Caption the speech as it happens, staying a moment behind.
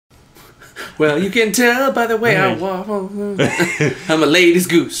Well, you can tell by the way I walk. I'm a ladies'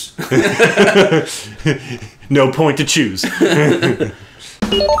 goose. No point to choose.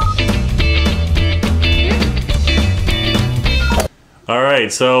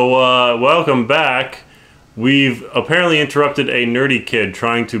 Alright, so welcome back. We've apparently interrupted a nerdy kid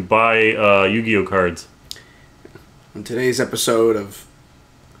trying to buy Yu-Gi-Oh cards. On today's episode of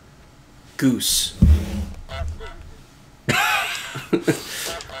Goose.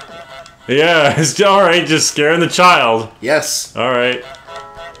 Yeah, it's alright, just scaring the child. Yes. Alright.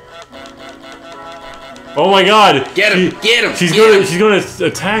 Oh my god! Get him! Get him! She's gonna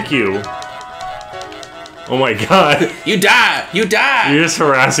attack you. Oh my god. You die! You die! You're just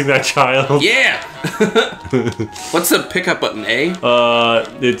harassing that child. Yeah! What's the pickup button, A?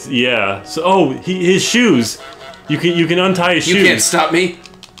 It's, yeah. So, oh, his shoes. You can untie his shoes. You can't stop me.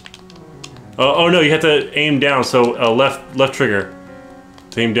 Oh no, you have to aim down, so left trigger.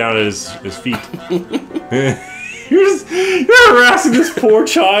 To aim down at his feet. You're harassing this poor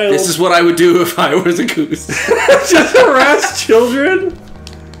child. This is what I would do if I was a goose. Just harass children?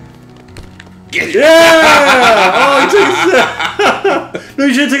 Get it. Yeah! Oh, he took his... No,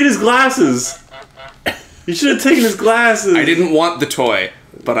 you should have taken his glasses. You should have taken his glasses. I didn't want the toy,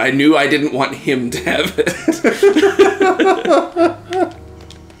 but I knew I didn't want him to have it.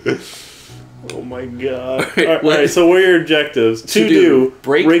 Oh my god. Alright, so what are your objectives? To do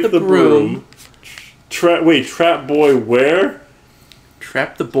break the broom. Trap boy where?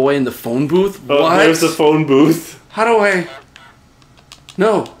 Trap the boy in the phone booth? Oh, What? there's the phone booth. How do I...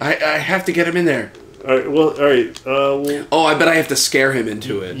 No, I have to get him in there. Alright, well, alright. Oh, I bet I have to scare him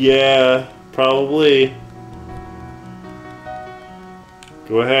into it. Yeah, probably.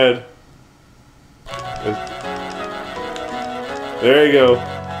 Go ahead. There you go.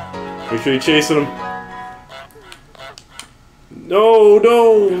 Make sure you're chasing him. No,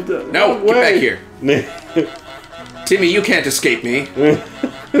 get back here. Timmy, you can't escape me.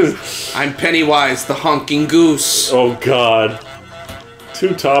 I'm Pennywise, the honking goose. Oh god.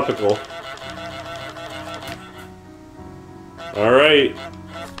 Too topical. Alright.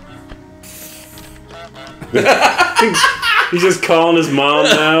 He's just calling his mom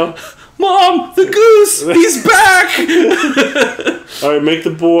now. Mom, the goose! He's back! Alright, make the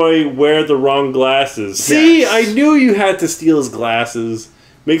boy wear the wrong glasses. See, I knew you had to steal his glasses.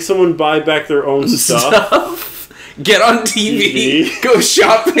 Make someone buy back their own stuff. Get on TV. Go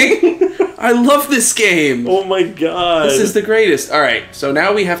shopping. I love this game. Oh my god. This is the greatest. Alright, so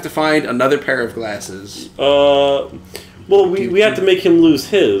now we have to find another pair of glasses. Well, we have to make him lose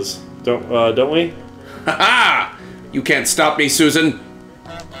his. Don't we? Ha-ha! You can't stop me, Susan.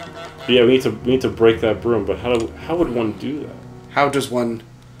 Yeah, we need to break that broom, but how would one do that? How does one...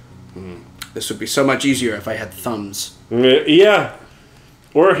 This would be so much easier if I had thumbs. Yeah.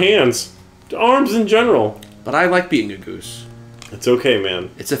 Or hands. Arms in general. But I like being a goose. It's okay,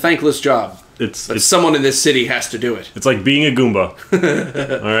 man. It's a thankless job. But someone in this city has to do it. It's like being a Goomba.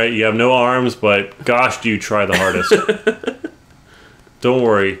 Alright, you have no arms, but gosh, do you try the hardest. Don't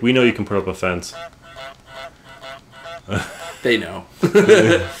worry, we know you can put up a fence. They know.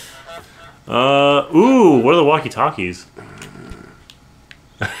 Ooh, what are the walkie-talkies?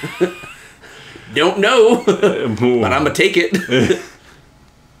 Don't know, but I'm gonna take it.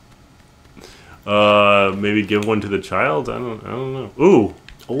 Maybe give one to the child? I don't know. Ooh.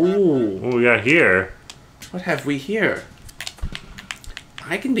 Ooh. What we got here? What have we here?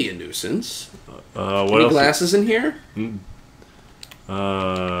 I can be a nuisance. What Any else? glasses in here?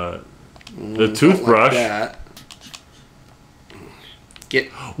 The toothbrush. Like that.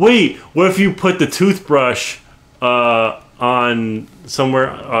 Wait, what if you put the toothbrush on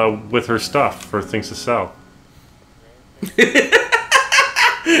somewhere with her stuff for things to sell?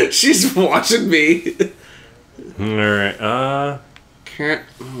 She's watching me. Alright, Can't.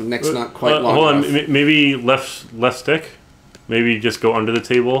 Neck's not quite long hold enough. on, maybe left stick? Maybe just go under the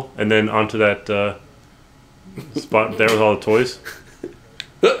table and then onto that spot there with all the toys?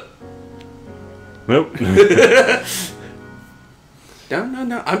 Nope.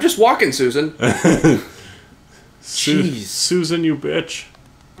 No. I'm just walking, Susan. Jeez. Susan, you bitch.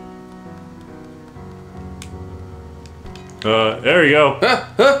 There you go.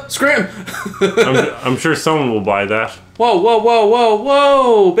 Scram! I'm sure someone will buy that.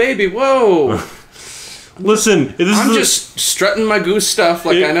 Whoa, baby, whoa. Listen, I'm just strutting my goose stuff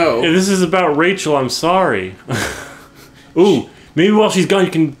like I know. If this is about Rachel, I'm sorry. Ooh, maybe while she's gone,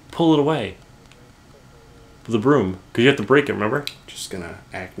 you can pull it away. With the broom. Because you have to break it, remember? Just gonna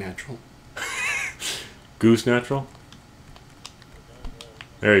act natural. Goose natural?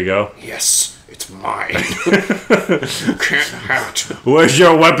 There you go. Yes. It's mine. You can't have it. Where's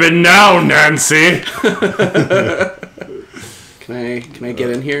your weapon now, Nancy? Can I get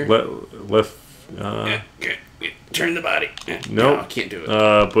in here? Turn the body. Nope. No, I can't do it.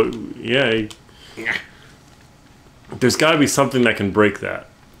 But yeah, there's got to be something that can break that.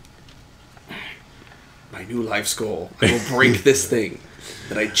 My new life's goal. I will break this thing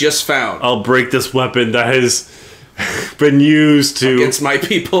that I just found. I'll break this weapon that has been used to against my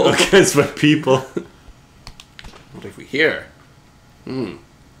people. Against my people. What have we here?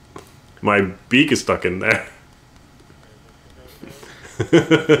 My beak is stuck in there.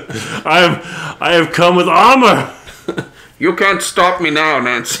 I have come with armor. You can't stop me now,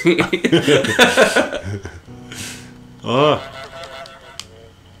 Nancy. Haha.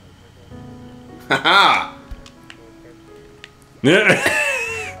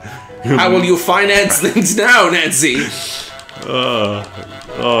 How will you finance things now, Nancy?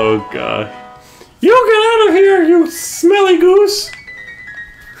 Oh god. You get out of here, you smelly goose!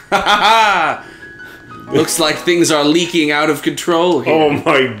 Haha. Looks like things are leaking out of control here. Oh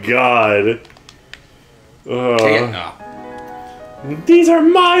my god. Take it? No. These are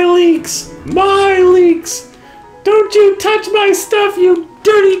my leaks! My leaks! Don't you touch my stuff, you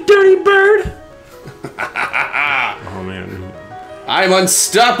dirty, dirty bird! Oh man. I'm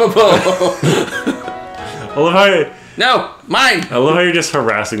unstoppable! I love how No! Mine! I love how you're just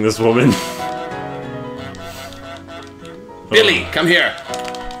harassing this woman. Billy, come here.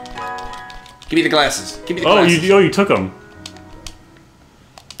 Give me the glasses. Give me the glasses. You took them.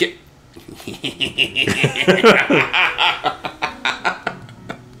 Get.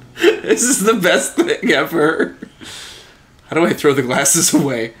 This is the best thing ever. How do I throw the glasses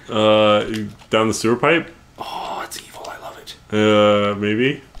away? Down the sewer pipe? Oh, it's evil. I love it.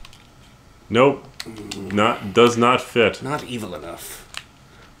 Maybe. Nope. Does not fit. Not evil enough.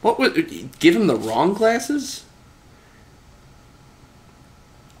 What would give him the wrong glasses?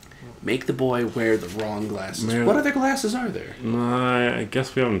 Make the boy wear the wrong glasses. What other glasses are there? I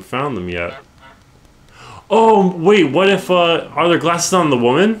guess we haven't found them yet. Oh, wait, what if, are there glasses on the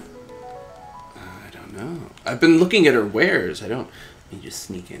woman? I don't know. I've been looking at her wares. I don't... Let me just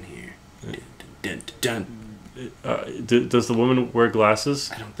sneak in here. Dun, dun, dun. Does the woman wear glasses?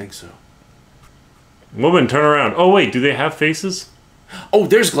 I don't think so. Woman, turn around. Oh, wait, do they have faces? Oh,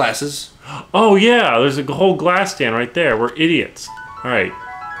 there's glasses. Oh, yeah, there's a whole glass stand right there. We're idiots. All right.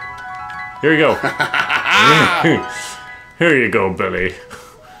 Here you go. Here you go, Billy.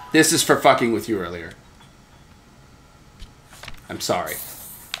 This is for fucking with you earlier. I'm sorry.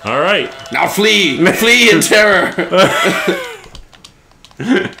 All right. Now flee! Flee in terror!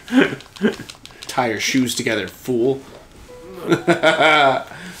 Tie your shoes together, fool.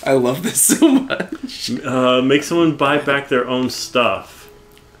 I love this so much. Make someone buy back their own stuff.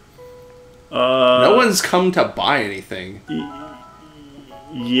 No one's come to buy anything.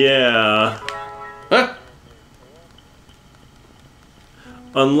 Yeah. Huh?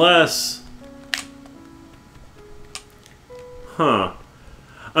 Unless... Huh.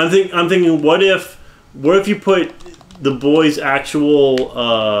 I'm thinking, what if you put the boy's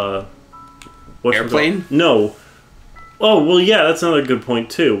actual, airplane? No. Oh, well, yeah, that's another good point,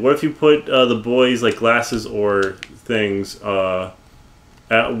 too. What if you put, the boy's, like, glasses or things, at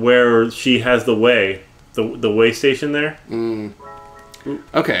where she has the way way station there? Mm.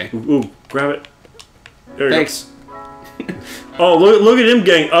 Okay. Ooh, grab it. There you Thanks. go. Oh, look at him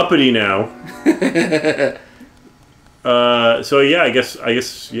getting uppity now. So yeah, I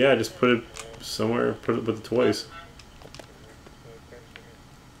guess yeah, just put it somewhere. Put it with the toys.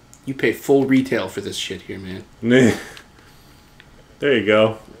 You pay full retail for this shit here, man. There you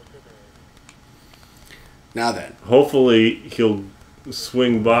go. Now then. Hopefully he'll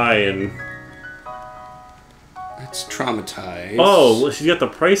swing by and. That's traumatized. Oh, well, she's got the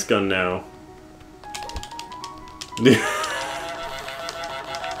price gun now.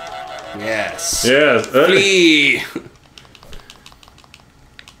 Yes. Yes. Flee!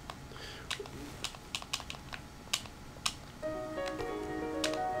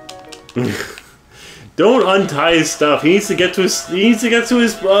 Don't untie his stuff. He needs to get to his. He needs to get to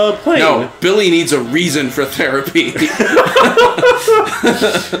his plane. No, Billy needs a reason for therapy.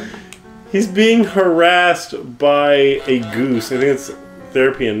 He's being harassed by a goose. I think it's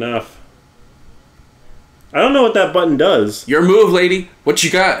therapy enough. I don't know what that button does. Your move, lady. What you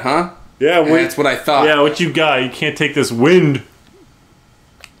got, huh? Yeah, that's what I thought. Yeah, what you got? You can't take this wind.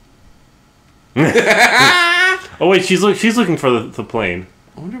 Oh wait, she's looking for the plane.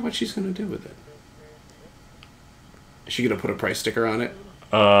 I wonder what she's gonna do with it. Is she gonna put a price sticker on it?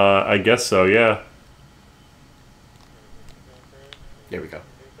 I guess so. Yeah. There we go.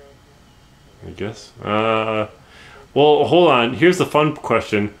 I guess. Well, hold on. Here's the fun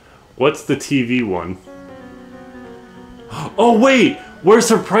question. What's the TV one? Oh, wait! Where's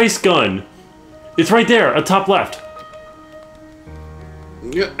her price gun? It's right there, at top left.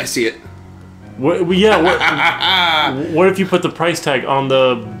 Yeah, I see it. What, yeah, what if you put the price tag on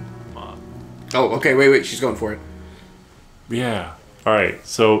the... Oh, okay, wait, she's going for it. Yeah. Alright,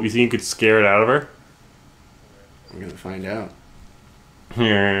 so you think you could scare it out of her? I'm gonna find out.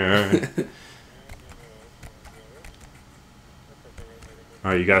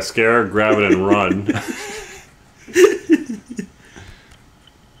 Alright, you gotta scare her, grab it, and run.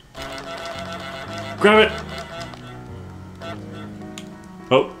 Grab it!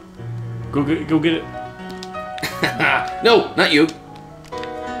 Oh. Go get it. No, not you.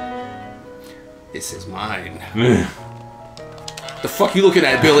 This is mine. The fuck you looking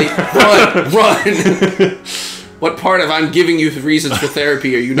at, Billy? Run! Run! What part of I'm giving you reasons for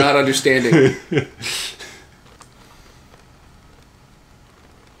therapy are you not understanding?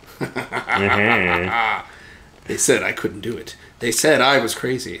 They said I couldn't do it. They said I was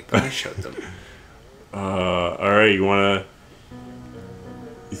crazy, but I showed them. Alright, you wanna...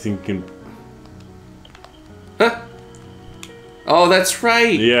 You think you can... Huh? Oh, that's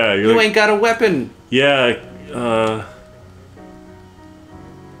right. Yeah, you ain't got a weapon. Yeah,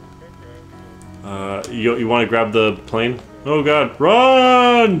 you want to grab the plane? Oh god,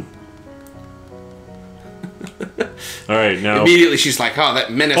 run! Alright, now... Immediately she's like, oh,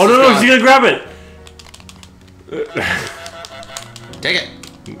 that menace Oh, no, she's gonna grab it! Take it.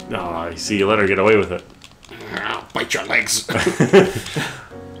 Oh, you see, you let her get away with it. I'll bite your legs.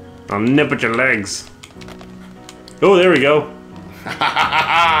 I'll nip at your legs. Oh, there we go.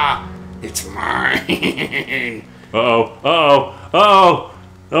 It's mine. Uh-oh, uh-oh, uh-oh!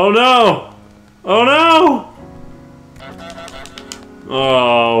 Oh no! Oh no!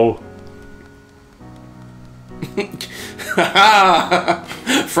 Oh.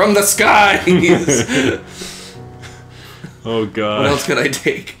 From the skies. Oh god. What else could I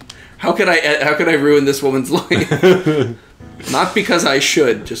take? How could I ruin this woman's life? Not because I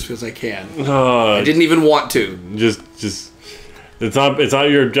should, just because I can. I didn't even want to. Just it's not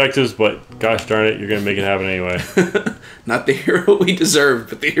your objectives, but gosh darn it, you're gonna make it happen anyway. Not the hero we deserved,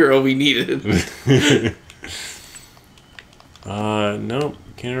 but the hero we needed. Nope,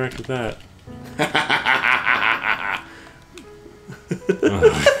 can't interact with that.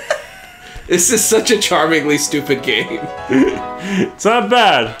 This is such a charmingly stupid game. It's not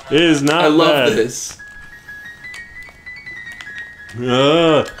bad. It is not bad. I love this.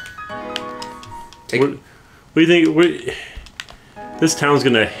 What do you think? This town's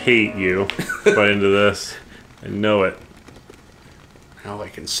gonna hate you by into this. I know it. Now I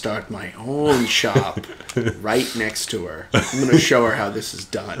can start my own shop right next to her. I'm gonna show her how this is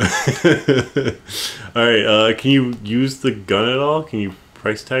done. Alright, can you use the gun at all? Can you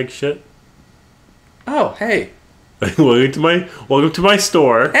price tag shit? Oh, hey. Welcome to my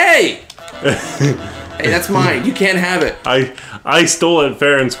store. Hey! Hey, that's mine. You can't have it. I stole it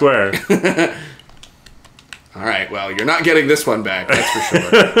fair and square. Alright, well, you're not getting this one back, that's for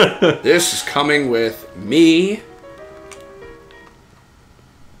sure. This is coming with me.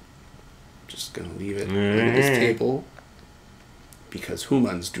 Just gonna leave it under this table. Because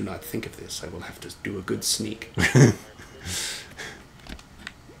humans do not think of this. I will have to do a good sneak.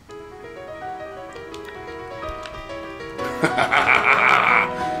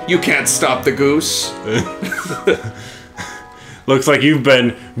 You can't stop the goose. Looks like you've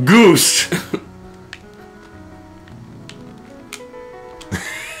been goosed.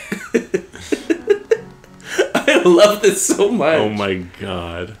 I love this so much. Oh my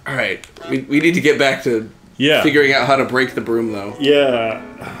god. Alright, we need to get back to figuring out how to break the broom, though. Yeah.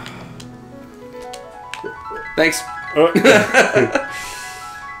 Thanks.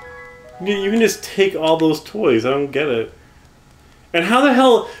 You can just take all those toys. I don't get it. And how the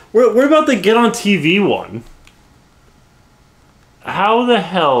hell... We're about to get on TV one. How the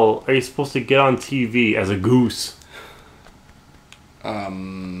hell are you supposed to get on TV as a goose?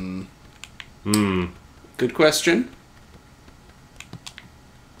 Good question.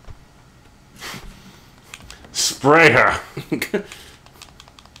 Spray her.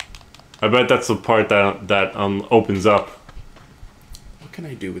 I bet that's the part that opens up. What can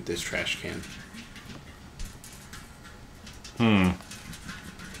I do with this trash can?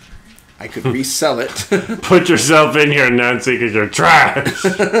 I could resell it. Put yourself in here, Nancy, because you're trash.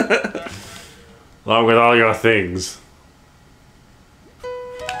 Along with all your things.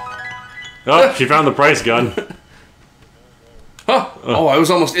 Oh, she found the price gun. Huh. Oh, I was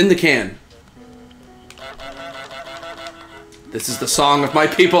almost in the can. This is the song of my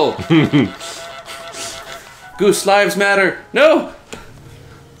people. Goose lives matter. No.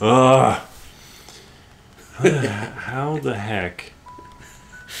 How the heck?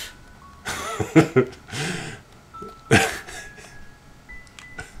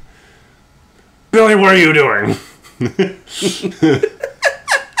 Billy, what are you doing?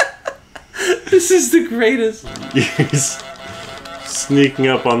 This is the greatest. He's sneaking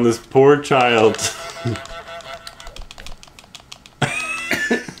up on this poor child.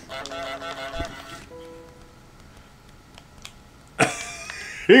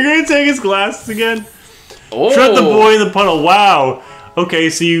 You're gonna take his glasses again? Oh. Tread the boy in the puddle. Wow. Okay,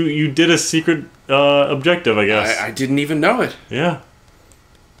 so you did a secret objective, I guess. I didn't even know it. Yeah.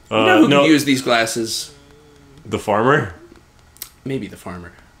 You know who can use these glasses? The farmer? Maybe the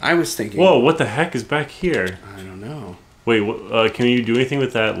farmer. I was thinking... Whoa, what the heck is back here? I don't know. Wait, can you do anything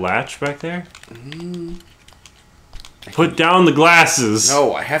with that latch back there? Put down the glasses!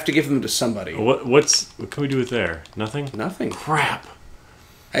 No, I have to give them to somebody. What can we do with there? Nothing? Nothing. Crap.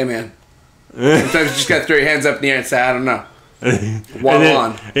 Hey, man. Sometimes you just gotta throw your hands up in the air and say, I don't know. Waddle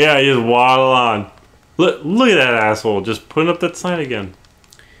on. Yeah, you just waddle on. Look at that asshole, just putting up that sign again.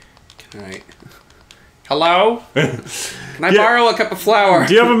 Alright. Hello? Can I borrow a cup of flour?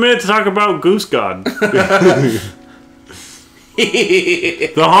 Do you have a minute to talk about Goose God? The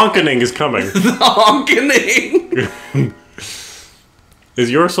honkening is coming. The honkening!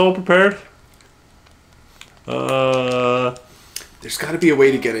 Is your soul prepared? There's gotta be a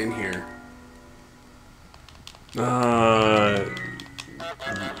way to get in here.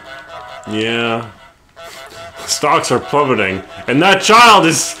 Yeah. Stocks are plummeting, and that child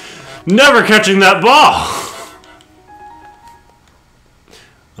is never catching that ball!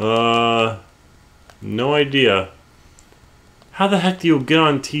 No idea. How the heck do you get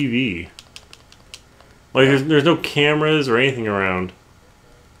on TV? Like, there's no cameras or anything around.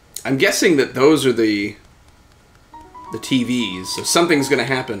 I'm guessing that those are the TVs, so something's gonna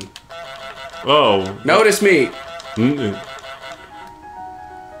happen. Oh. Notice me! Mm-mm.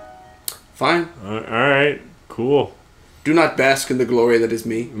 Fine. Alright, cool. Do not bask in the glory that is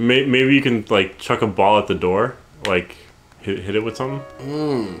me. Maybe you can, like, chuck a ball at the door? Like, hit it with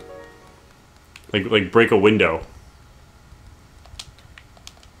something? Like break a window.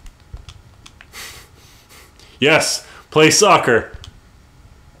 Yes! Play soccer!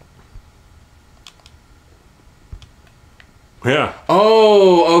 Yeah.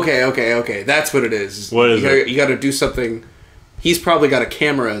 Oh, okay. That's what it is. What is it? You gotta do something. He's probably got a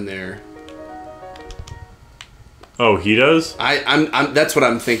camera in there. Oh, he does? I'm that's what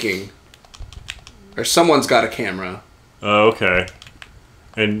I'm thinking. Or someone's got a camera. Oh, okay.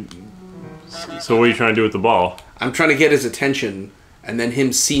 And so what are you trying to do with the ball? I'm trying to get his attention and then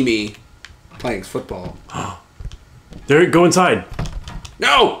him see me playing football. There, go inside.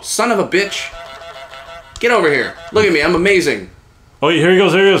 No! Son of a bitch! Get over here. Look at me, I'm amazing. Oh, here he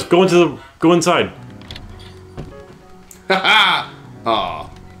goes, go inside. Haha! Aw.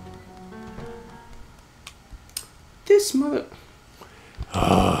 This mother...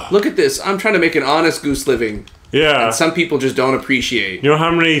 Look at this. I'm trying to make an honest goose living. Yeah. And some people just don't appreciate. You know how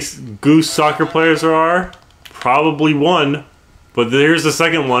many goose soccer players there are? Probably one. But here's the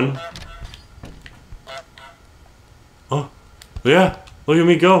second one. Oh, yeah. Look at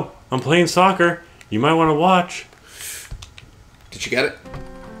me go. I'm playing soccer. You might want to watch. Did you get it?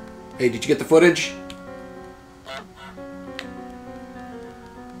 Hey, did you get the footage?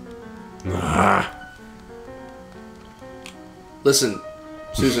 Listen,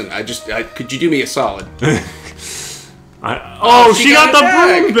 Susan, could you do me a solid? Oh, she got the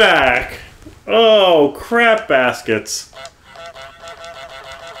broom back! Oh, crap baskets.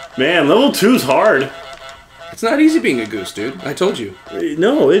 Man, level 2's hard. It's not easy being a goose, dude. I told you.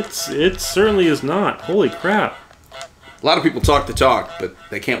 No, it certainly is not. Holy crap. A lot of people talk the talk, but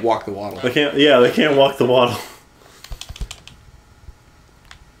they can't walk the waddle. They can't walk the waddle.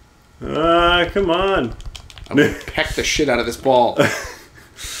 Come on. I'm gonna peck the shit out of this ball.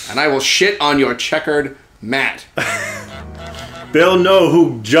 And I will shit on your checkered mat. They'll know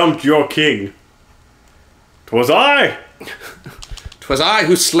who jumped your king. 'Twas I! 'Twas I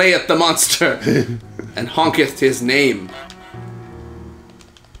who slayeth the monster, and honketh his name.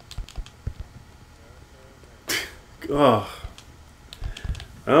 Oh.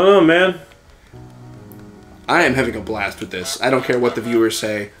 I don't know, man. I am having a blast with this. I don't care what the viewers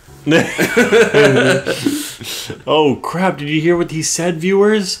say. Oh, crap. Did you hear what he said,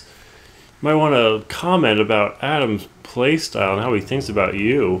 viewers? You might want to comment about Adam's playstyle and how he thinks about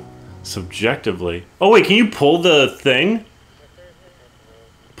you subjectively. Oh, wait. Can you pull the thing?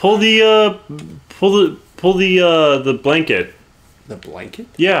 Pull the blanket The blanket?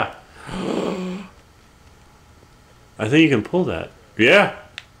 Yeah. I think you can pull that. Yeah.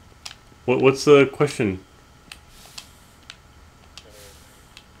 What's the question?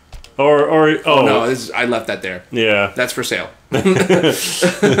 Oh no, I left that there. Yeah. That's for sale. There's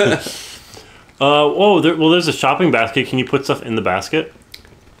a shopping basket. Can you put stuff in the basket?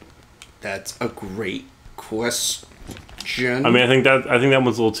 That's a great question. I mean, I think that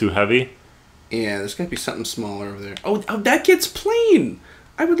one's a little too heavy. Yeah, there's gonna be something smaller over there. Oh, that kid's plane.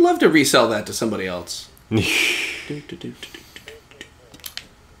 I would love to resell that to somebody else. Oh,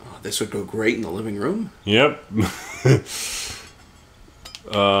 this would go great in the living room. Yep.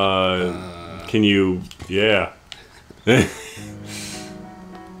 Can you? Yeah. You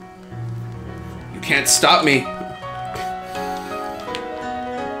can't stop me.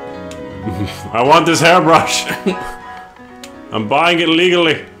 I want this hairbrush. I'm buying it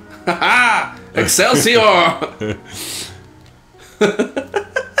legally. Ha! Excelsior!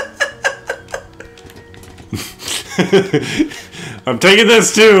 I'm taking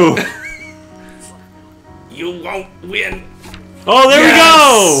this too. You won't win. Oh, there we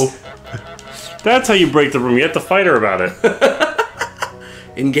go. That's how you break the room. You have to fight her about it.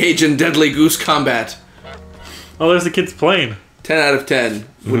 Engage in deadly goose combat. Oh, there's the kid's plane. 10 out of 10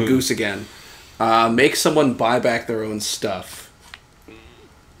 with Goose again. Make someone buy back their own stuff.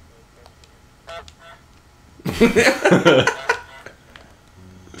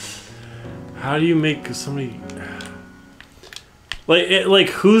 How do you make somebody like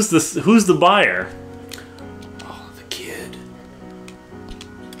who's the buyer? Oh, the kid.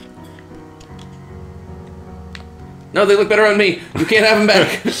 No, they look better on me. You can't have them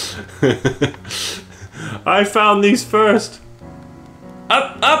back. I found these first.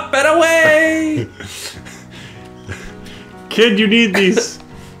 Up, up, and away! Kid, you need these.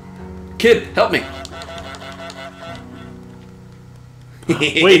 Kid, help me.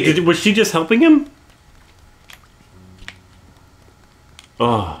 Wait, was she just helping him?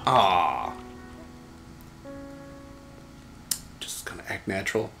 Oh. Aww. Just gonna act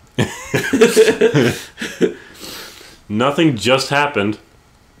natural. Nothing just happened.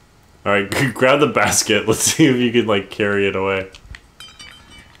 Alright, grab the basket. Let's see if you can, like, carry it away.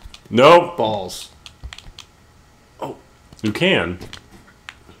 Nope. Balls. Oh. You can.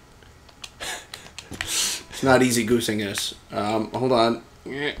 It's not easy goosing this. Hold on.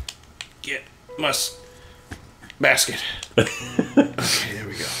 Get basket. Okay, there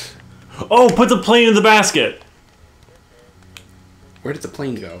we go. Oh, put the plane in the basket. Where did the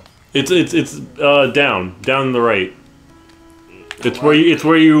plane go? It's down on the right. It's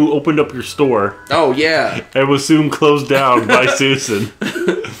where you opened up your store. Oh yeah. It was soon closed down by Susan.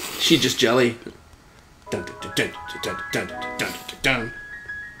 She just jelly. Dun, dun, dun, dun, dun, dun, dun, dun, dun.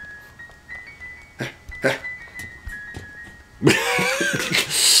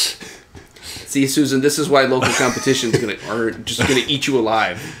 See, Susan, this is why local competitions are just gonna eat you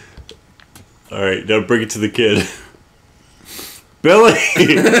alive. All right, now bring it to the kid. Billy.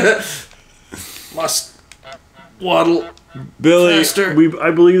 Must waddle. Billy, faster.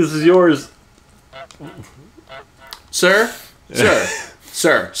 I believe this is yours. Sir,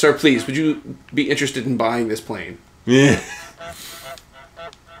 please, would you be interested in buying this plane? Yeah.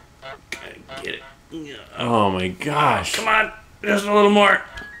 Get it. Oh my gosh. Come on, just a little more.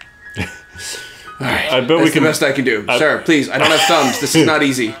 All right, I bet that's we can. the best I can do. Sir, please, I don't have thumbs. This is not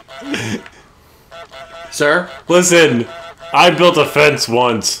easy. Sir? Listen, I built a fence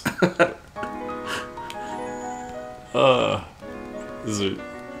once.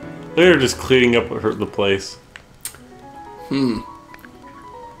 They're just cleaning up the place.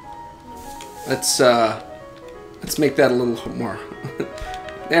 Let's make that a little more.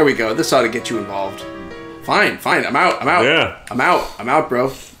 There we go. This ought to get you involved. Fine. I'm out. Yeah. I'm out, bro.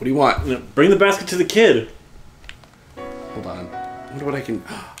 What do you want? Bring the basket to the kid. Hold on. I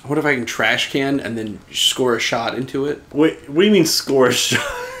wonder if I can trash can and then score a shot into it. Wait, what do you mean score a shot?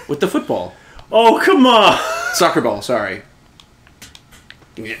 With the football. Oh, come on. Soccer ball, sorry.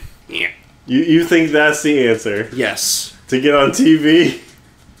 You think that's the answer? Yes. To get on TV?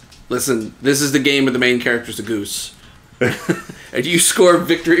 Listen, this is the game where the main character's a goose. And you score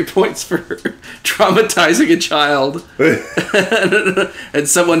victory points for traumatizing a child and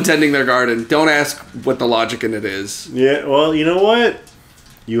someone tending their garden. Don't ask what the logic in it is. Yeah, well, you know what?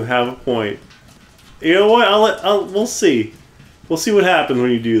 You have a point. You know what? We'll see. We'll see what happens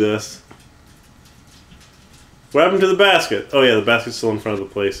when you do this. What happened to the basket? Oh yeah, the basket's still in front of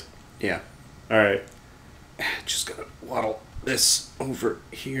the place. Yeah. Alright. Just gonna waddle this over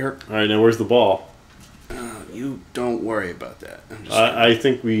here. Alright, now where's the ball? You don't worry about that. I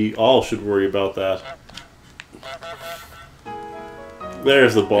think we all should worry about that.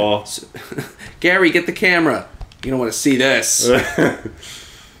 There's the ball. Gary, get the camera. You don't want to see this.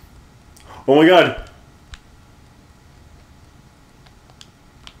 Oh my god.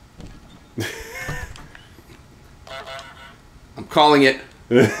 I'm calling it.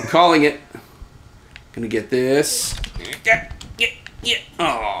 I'm calling it. Gonna get this. Yeah.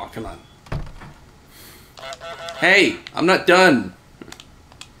 Oh, come on. Hey, I'm not done.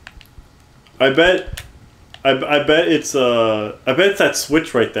 I bet it's that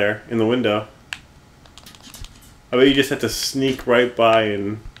switch right there in the window. I bet you just have to sneak right by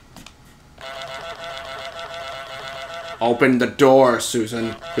and Open the door,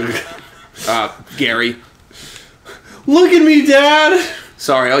 Susan. Gary. look at me, Dad.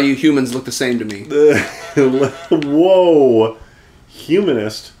 Sorry, all you humans look the same to me. Whoa,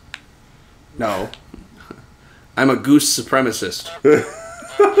 humanist. No. I'm a goose supremacist.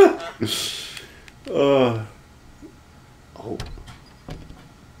 Oh.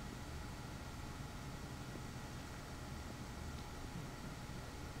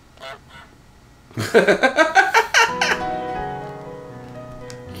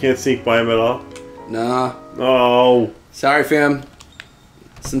 Can't sneak by him at all? Nah. Oh. Sorry, fam.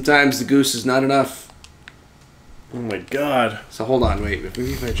 Sometimes the goose is not enough. Oh my god. So hold on, wait.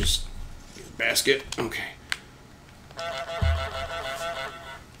 Maybe if I just get a basket. Okay.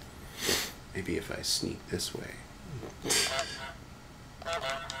 Maybe if I sneak this way.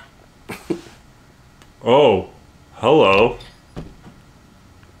 Oh. Hello.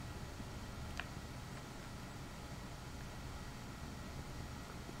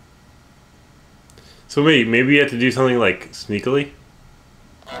 So wait, maybe you have to do something like sneakily?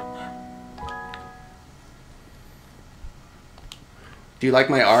 Do you like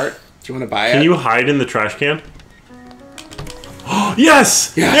my art? Do you want to buy it? Can you hide in the trash can?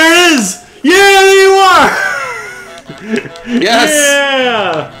 Yes! Yeah. There it is! Yeah, there you are! Yes!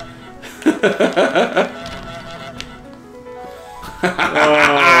 Yeah!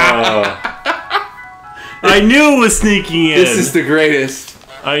 Oh. I knew it was sneaking in. This is the greatest.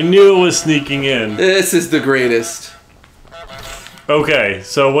 I knew it was sneaking in. This is the greatest. Okay,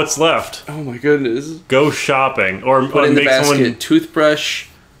 so what's left? Oh my goodness. Go shopping. Or Put in the make basket someone... toothbrush,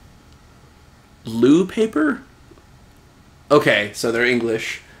 blue paper? Okay, so they're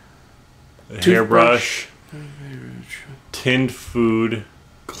English. Hairbrush, tinned food,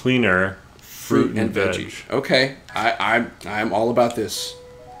 cleaner, fruit and veg. Okay, I'm all about this.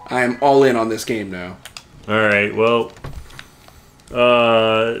 I am all in on this game now. Alright, well...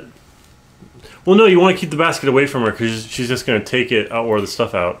 Well, no, you want to keep the basket away from her because she's just going to take it out or the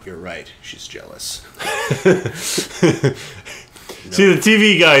stuff out. You're right. She's jealous. See, the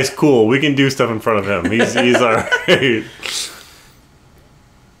TV guy's cool. We can do stuff in front of him. He's alright.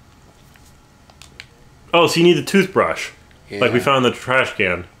 Oh, so you need the toothbrush. Yeah. Like we found in the trash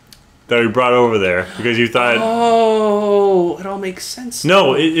can that we brought over there because you thought... Oh, it all makes sense.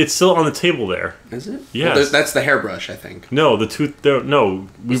 No, it's still on the table there. Is it? Yes. Well, that's the hairbrush, I think. No, the tooth... No,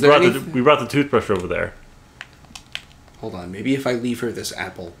 we brought the toothbrush over there. Hold on, maybe if I leave her this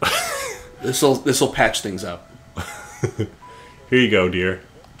apple, this'll patch things up. Here you go, dear.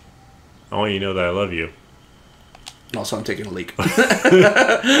 I want you to know that I love you. And also, I'm taking a leak.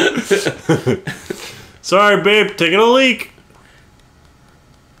 Sorry, babe, taking a leak.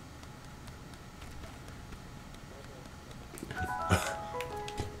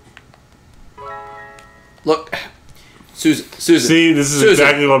 Look, Susan. See, this is Susan,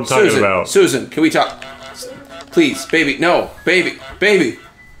 exactly what I'm talking about. Susan, can we talk? Please, baby, no, baby.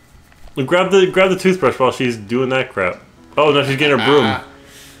 Grab the toothbrush while she's doing that crap. Oh no, she's getting her broom.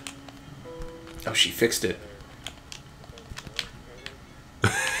 Oh, she fixed it.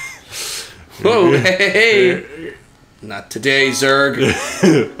 Whoa, hey. Not today, Zerg.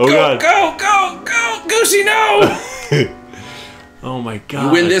 Oh god. Go, Goosey, no! Oh my god.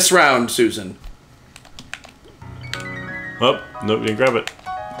 You win this round, Susan. Oh, nope, didn't grab it.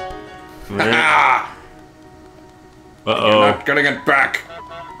 Ah! Uh-oh. You're not gonna get back.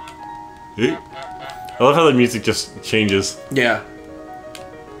 I love how the music just changes. Yeah.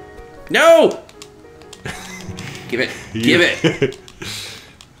 No! Give it.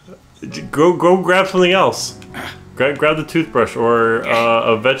 Go grab something else. Grab the toothbrush or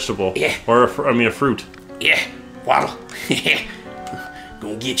a vegetable. Yeah. Or a fruit. Yeah, waddle.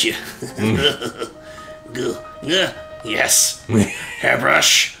 Gonna get you. Yes.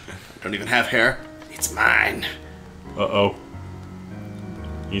 Hairbrush. I don't even have hair. It's mine. Uh-oh.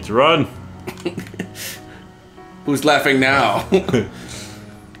 Need to run. Who's laughing now?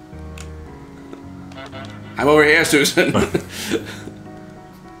 I'm over here, Susan.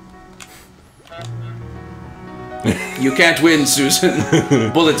 You can't win,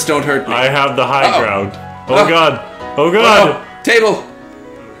 Susan. Bullets don't hurt me. I have the high ground. Oh, Oh. God. Oh, God. Table.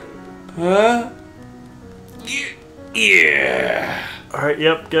 Yeah. All right,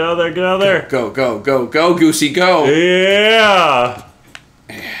 yep, get out of there, get out of there. Go, Goosey, go. Yeah.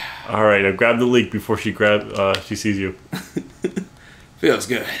 All right, now grab the leek before she sees you. Feels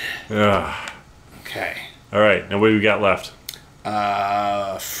good. Ugh. Okay. All right, now what do we got left?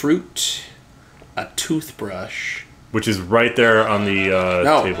 Fruit, a toothbrush. Which is right there on the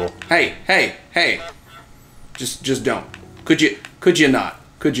No. table. Hey. Just don't. Could you not?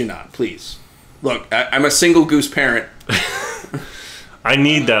 Could you not, please? Look, I'm a single goose parent. I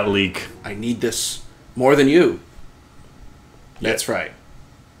need that leek. I need this more than you. That's Yeah. right.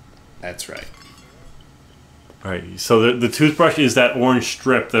 That's right. All right, so the toothbrush is that orange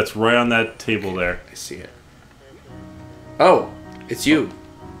strip that's right on that table there. I see it. Oh, it's you.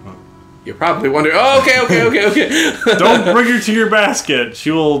 You're probably wondering. Oh, okay. Don't bring her to your basket.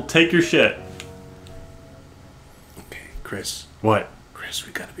 She will take your shit. Okay, Chris. What? Chris,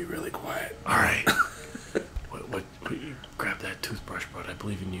 we gotta be really quiet. All right. What? You grab that toothbrush, bud. I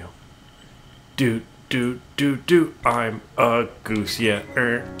believe in you. Do. I'm a goose. Yeah.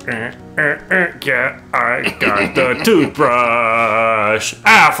 Yeah. I got the toothbrush.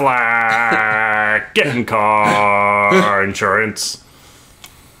 Affleck getting car insurance.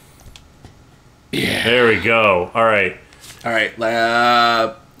 Yeah. There we go. All right. All right.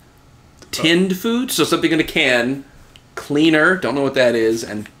 Tinned food, so something in a can. Cleaner, don't know what that is,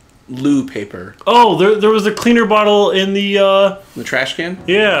 and loo paper. Oh, there was a cleaner bottle in the. The trash can?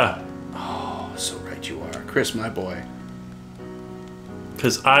 Yeah. Oh, so right you are. Chris, my boy.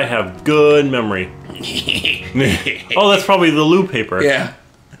 Because I have good memory. Oh, that's probably the loo paper. Yeah.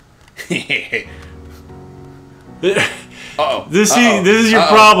 Uh-oh. This is your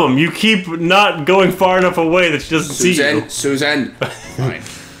problem. You keep not going far enough away that she doesn't see you. Susan. Fine.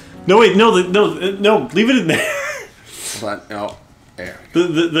 No, wait, no, leave it in there. Hold on. No. There.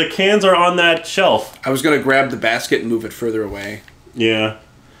 The cans are on that shelf. I was gonna grab the basket and move it further away. Yeah.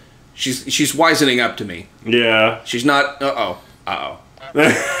 She's wisening up to me. Yeah. She's not. Uh-oh.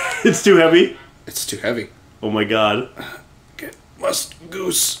 It's too heavy? It's too heavy. Oh my god. Must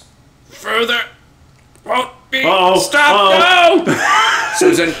goose further. Won't be. Uh-oh. Stop! No!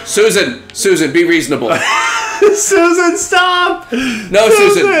 Susan, be reasonable. Susan, stop! No,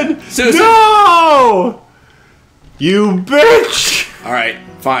 Susan. No! You bitch! All right,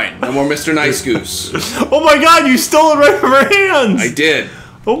 fine. No more Mr. Nice Goose. Oh my god, you stole it right from her hands! I did.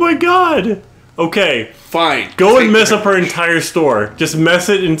 Oh my god. Okay. Fine. Go and mess up her entire store. Just mess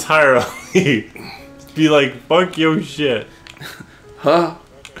it entirely. Be like, fuck your shit. Huh?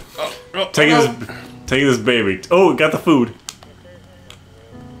 Take this baby. Oh, got the food.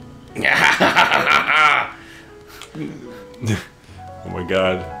 Oh my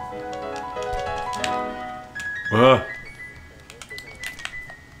god. Oh,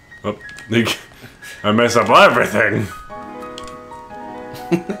 I mess up everything.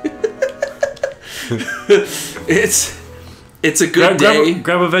 It's a good day.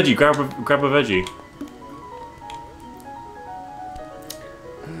 Grab a veggie. Grab a veggie.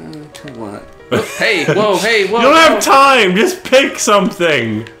 What? Hey, whoa. You don't have time. Just pick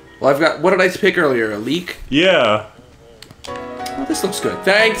something. Well, I've got. What did I pick earlier? A leek? Yeah. Oh, this looks good.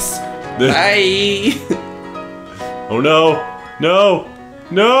 Thanks. Bye. Oh no! No!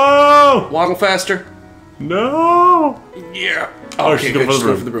 Waddle faster. No! Yeah. Oh, Okay, she's good. going Just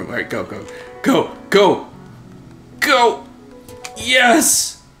go for the broom. All right, go.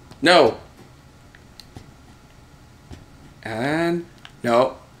 Yes. No. And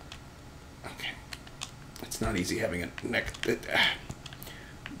no. Okay. It's not easy having a neck.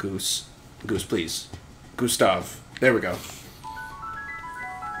 Goose, please. Gustav. There we go.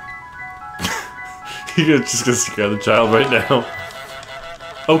 You're just gonna scare the child right now.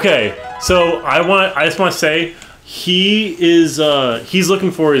 Okay, so I just want to say he's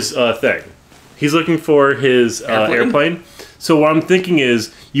looking for his thing. He's looking for his airplane. So what I'm thinking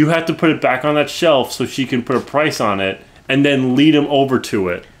is you have to put it back on that shelf so she can put a price on it, and then lead him over to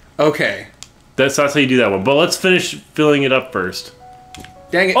it. Okay. That's how you do that one. But let's finish filling it up first.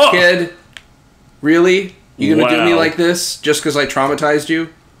 Dang it, kid. Really? You gonna do me like this just because I traumatized you?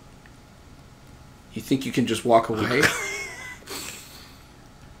 You think you can just walk away?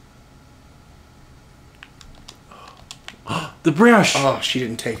 The brush! Oh, she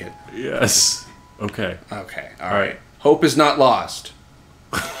didn't take it. Yes. Okay. Okay, alright. Hope is not lost.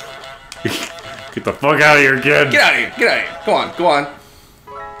 Get the fuck out of here, kid! Get out of here! Go on.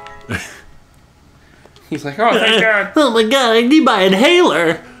 He's like, oh, thank God. Oh my god, I need my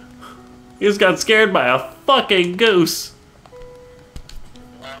inhaler! He just got scared by a fucking goose.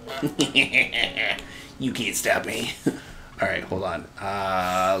 You can't stop me. Alright, hold on.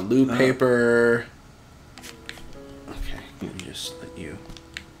 Loo paper. Okay, let me just let you.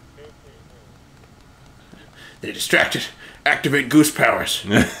 They're distracted. Activate goose powers.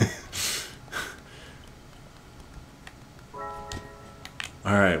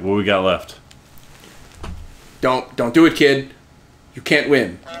 Alright, what we got left? Don't do it, kid. You can't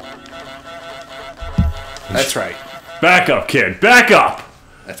win. That's right. Back up, kid. Back up!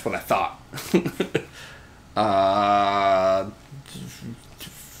 That's what I thought.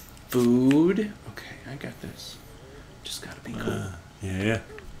 Food. Okay, I got this. Just gotta be cool. Yeah.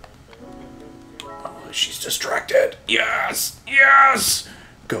 Oh, she's distracted. Yes! Yes!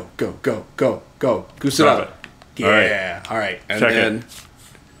 Go, go, go, go, go. Goose it Drop up. Yeah. Alright. And Check then... it.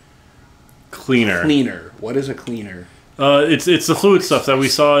 Cleaner. Cleaner. What is a cleaner? It's the fluid stuff that we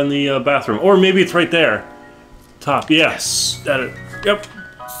saw in the bathroom. Or maybe it's right there. Top. Yes. That. Yep.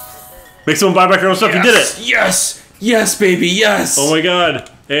 Make someone buy back their own stuff. Yes. You did it. Yes! Yes, baby, yes! Oh my god.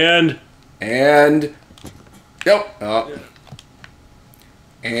 And... Nope.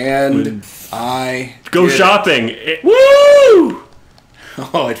 And I go did shopping. Woo!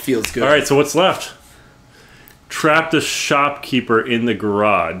 Oh, it feels good. Alright, so what's left? Trap the shopkeeper in the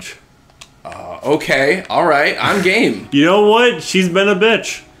garage. Okay, alright, I'm game. You know what? She's been a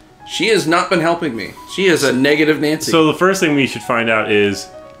bitch. She has not been helping me. She is a negative Nancy. So the first thing we should find out is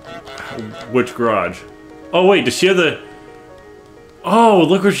which garage. Oh wait, does she have the... Oh,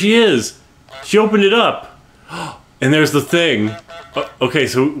 look where she is. She opened it up. And there's the thing. Okay,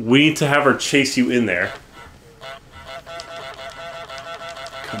 so we need to have her chase you in there.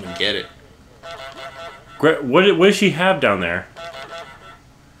 Come and get it. What does she have down there?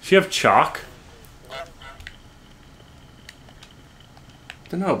 Does she have chalk?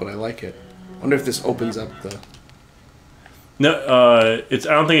 Don't know, but I like it. Wonder if this opens up the... No, it's...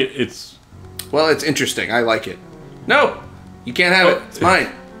 I don't think it's... Well, it's interesting. I like it. No! You can't have it. It's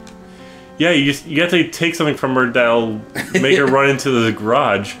mine. Yeah, you have to take something from her that'll make her run into the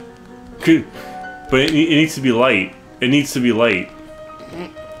garage. But it needs to be light. It needs to be light.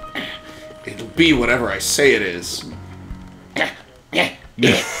 It'll be whatever I say it is.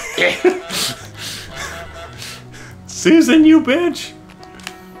 Susan, you bitch!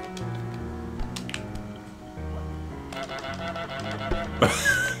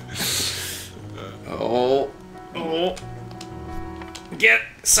 Oh. Get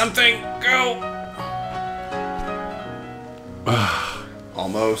something. Go.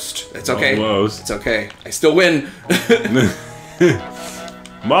 Almost. It's okay. Almost. It's okay. I still win.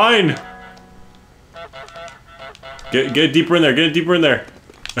 Mine! Get it deeper in there. Get it deeper in there.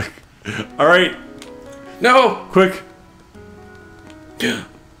 Alright. No. Quick.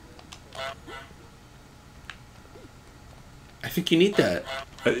 I think you need that.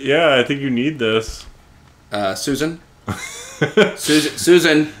 Yeah, I think you need this. Susan?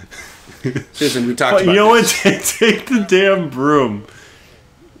 Susan, we talked about You know what? this. Take the damn broom.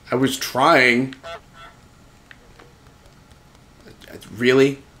 I was trying.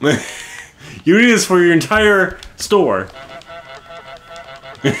 Really? You need this for your entire store.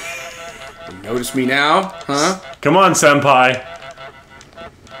 You notice me now? Huh? Come on, senpai.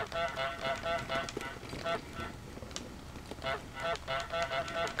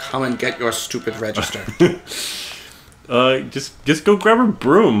 Come and get your stupid register. Just go grab her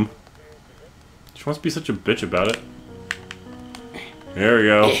broom. She wants to be such a bitch about it. There we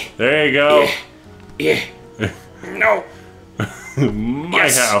go. There you go. Yeah. No. My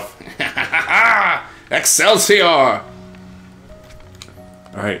half. Excelsior!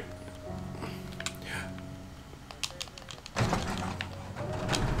 Alright. Yeah!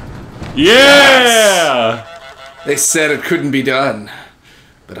 Yes. They said it couldn't be done,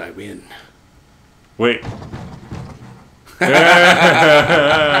 but I win. Wait.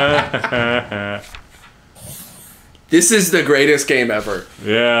 This is the greatest game ever.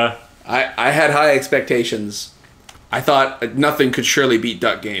 Yeah. I had high expectations. I thought nothing could surely beat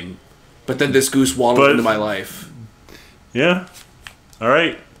Duck Game. But then this goose wallowed into my life. Yeah.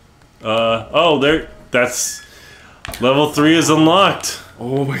 Alright. Oh, there. That's... Level 3 is unlocked.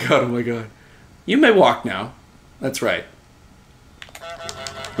 Oh my god, oh my god. You may walk now. That's right.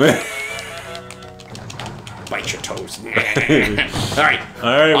 Bite your toes. Alright.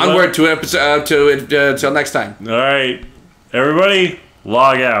 Alright. Onward to episode till next time. Alright. Everybody,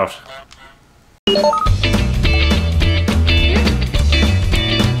 log out.